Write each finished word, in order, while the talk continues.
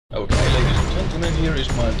Okay, ladies and gentlemen, here is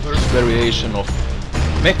my first variation of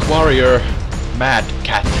Mechwarrior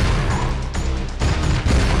MadCat.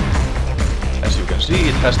 As you can see,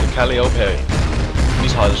 it has the Calliope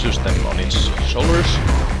missile system on its shoulders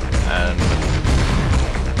and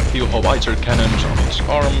a few howitzer cannons on its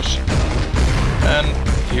arms and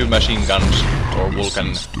a few machine guns or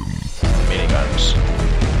vulcan miniguns.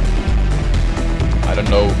 I don't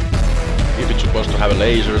know if it's supposed to have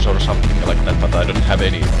lasers or something like that, but I don't have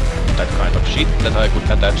any that kind of shit that I could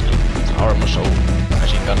attach to its armor, so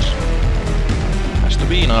machine guns has to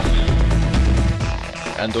be enough.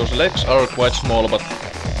 And those legs are quite small, but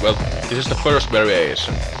well, this is the first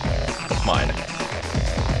variation of mine.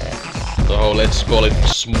 So let's call it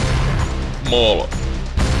small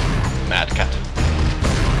MadCat,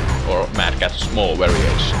 or MadCat small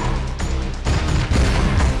variation,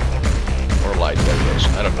 or light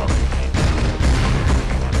variation, I don't know.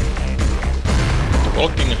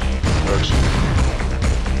 Walking works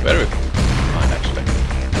very fine actually.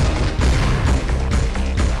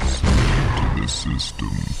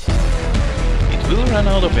 It will run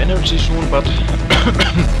out of energy soon, but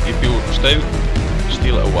if you stay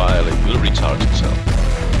still a while, it will recharge itself.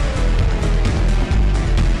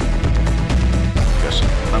 Because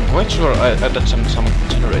I'm quite sure I added some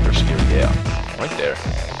generators here, yeah, right there.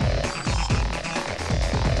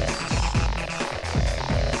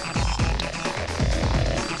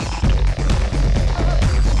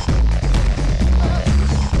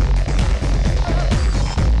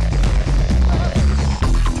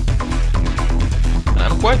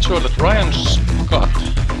 Quite sure that Ryan Scott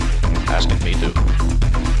asked me to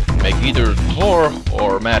make either Thor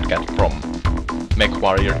or MadCat from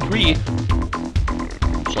Mechwarrior 3.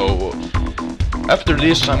 So after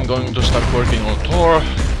this I'm going to start working on Thor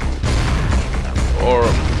or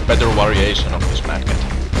better variation of this MadCat.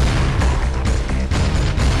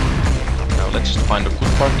 Now let's just find a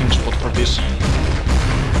good parking spot for this.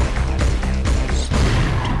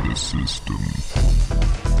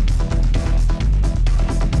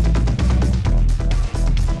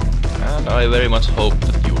 I very much hope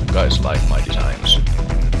that you guys like my designs.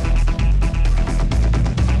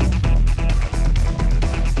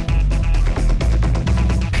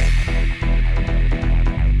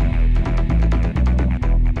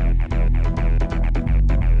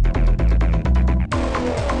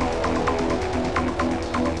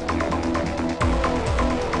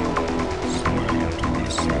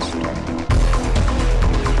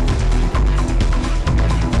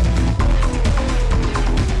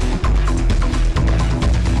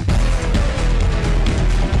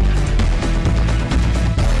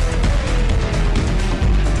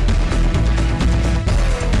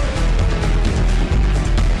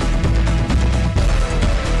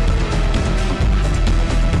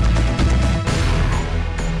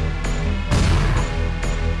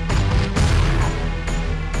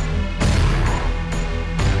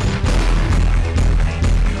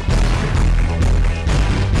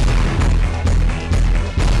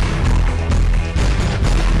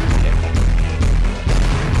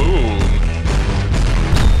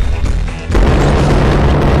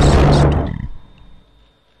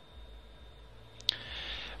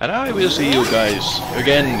 And I will see you guys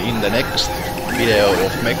again in the next video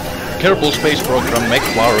of Kerbal Space Program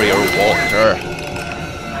Mechwarrior Walker.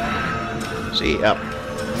 See ya.